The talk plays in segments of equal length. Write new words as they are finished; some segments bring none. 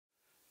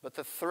But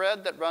the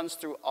thread that runs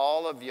through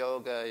all of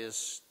yoga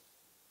is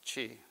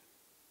chi.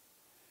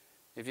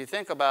 If you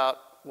think about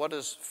what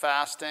is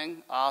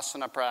fasting,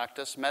 asana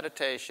practice,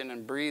 meditation,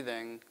 and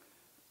breathing,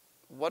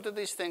 what do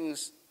these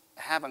things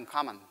have in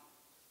common?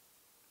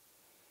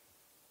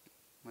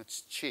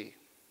 It's chi.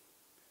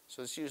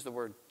 So let's use the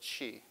word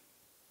chi.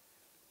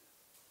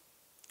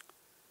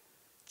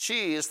 Chi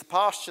is the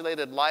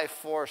postulated life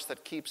force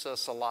that keeps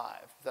us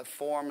alive, that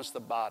forms the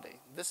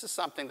body. This is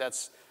something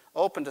that's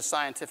open to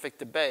scientific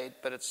debate,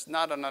 but it's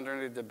not under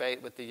any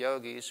debate with the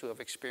yogis who have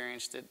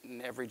experienced it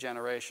in every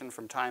generation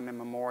from time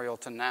immemorial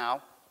to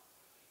now.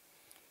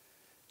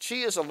 Chi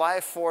is a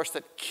life force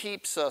that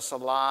keeps us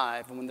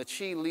alive. And when the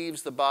chi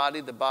leaves the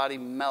body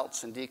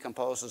melts and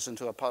decomposes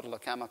into a puddle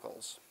of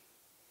chemicals.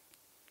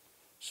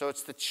 So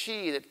it's the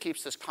chi that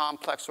keeps this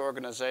complex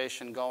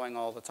organization going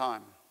all the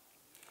time.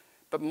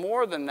 But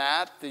more than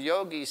that, the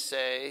yogis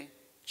say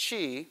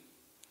chi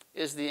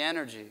is the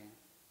energy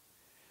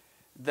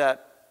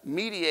that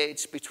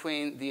mediates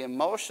between the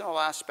emotional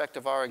aspect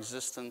of our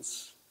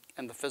existence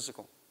and the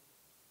physical,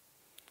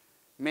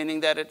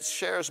 meaning that it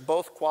shares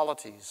both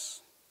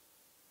qualities.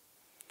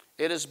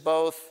 It is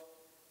both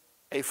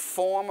a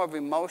form of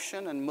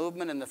emotion and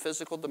movement in the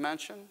physical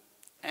dimension,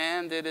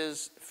 and it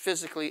is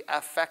physically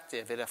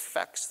affective. It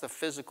affects the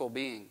physical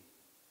being.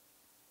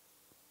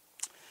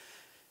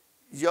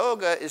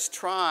 Yoga is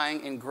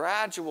trying in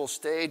gradual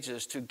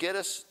stages to get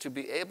us to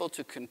be able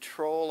to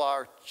control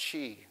our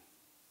chi.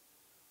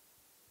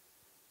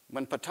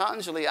 When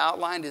Patanjali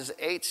outlined his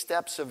 8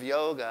 steps of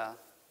yoga,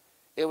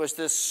 it was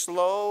this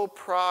slow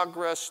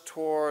progress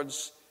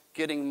towards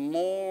getting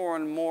more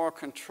and more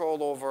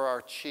control over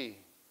our chi.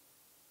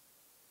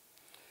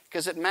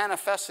 Because it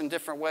manifests in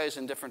different ways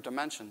in different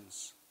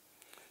dimensions.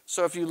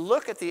 So if you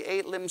look at the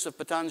 8 limbs of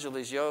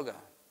Patanjali's yoga,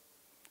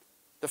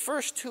 the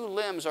first 2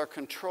 limbs are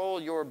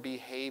control your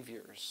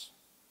behaviors,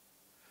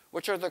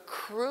 which are the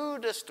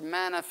crudest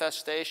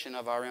manifestation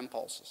of our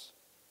impulses.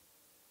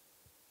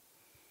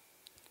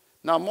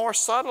 Now, more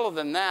subtle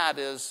than that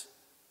is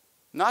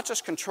not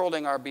just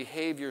controlling our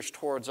behaviors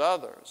towards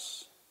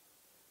others,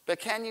 but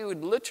can you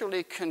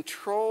literally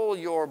control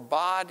your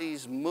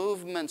body's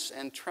movements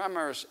and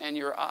tremors and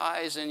your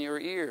eyes and your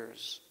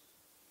ears?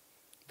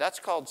 That's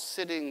called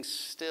sitting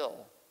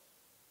still.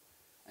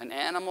 An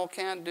animal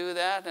can't do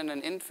that, and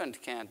an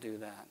infant can't do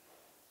that.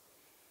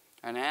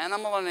 An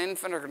animal and an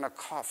infant are going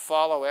to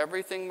follow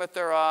everything with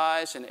their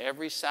eyes and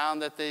every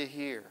sound that they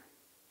hear.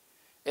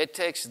 It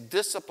takes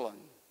discipline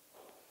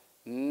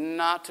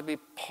not to be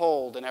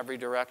pulled in every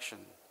direction,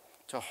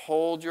 to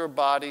hold your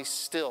body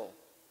still.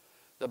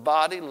 The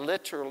body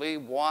literally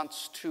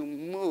wants to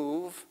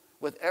move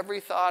with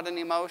every thought and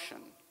emotion.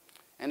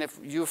 And if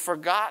you've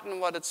forgotten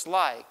what it's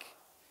like,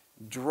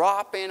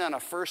 drop in on a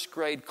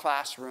first-grade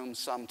classroom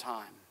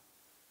sometime.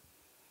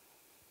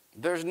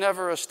 There's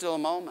never a still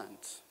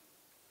moment.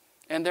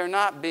 And they're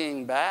not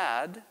being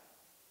bad.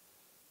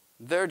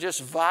 They're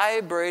just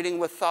vibrating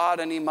with thought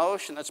and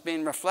emotion that's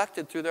being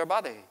reflected through their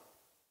body.